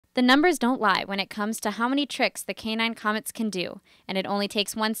The numbers don't lie when it comes to how many tricks the canine Comets can do, and it only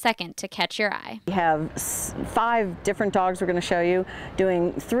takes 1 second to catch your eye. We have 5 different dogs we're going to show you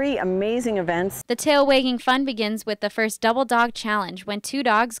doing 3 amazing events. The tail-wagging fun begins with the first double dog challenge when 2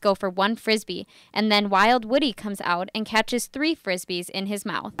 dogs go for 1 frisbee, and then Wild Woody comes out and catches 3 frisbees in his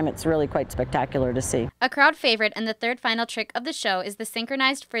mouth. It's really quite spectacular to see. A crowd favorite and the third final trick of the show is the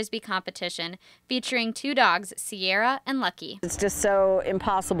synchronized frisbee competition, featuring 2 dogs, Sierra and Lucky. It's just so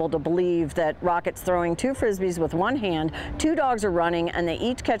impossible to believe that Rocket's throwing 2 frisbees with 1 hand, 2 dogs are running, and they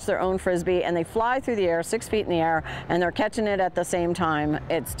each catch their own frisbee, and they fly through the air 6 feet in the air, and they're catching it at the same time.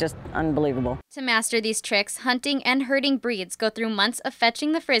 It's just unbelievable. To master these tricks, hunting and herding breeds go through months of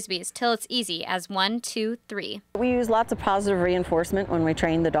fetching the frisbees till it's easy as 1, 2, 3. We use lots of positive reinforcement when we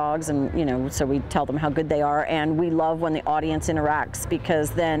train the dogs, and so we tell them how good they are, and we love when the audience interacts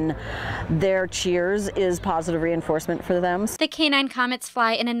because then their cheers is positive reinforcement for them. The canine Comets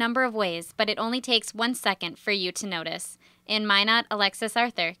fly in a number of ways, but it only takes 1 second for you to notice. In Minot, Alexis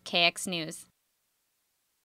Arthur, KX News.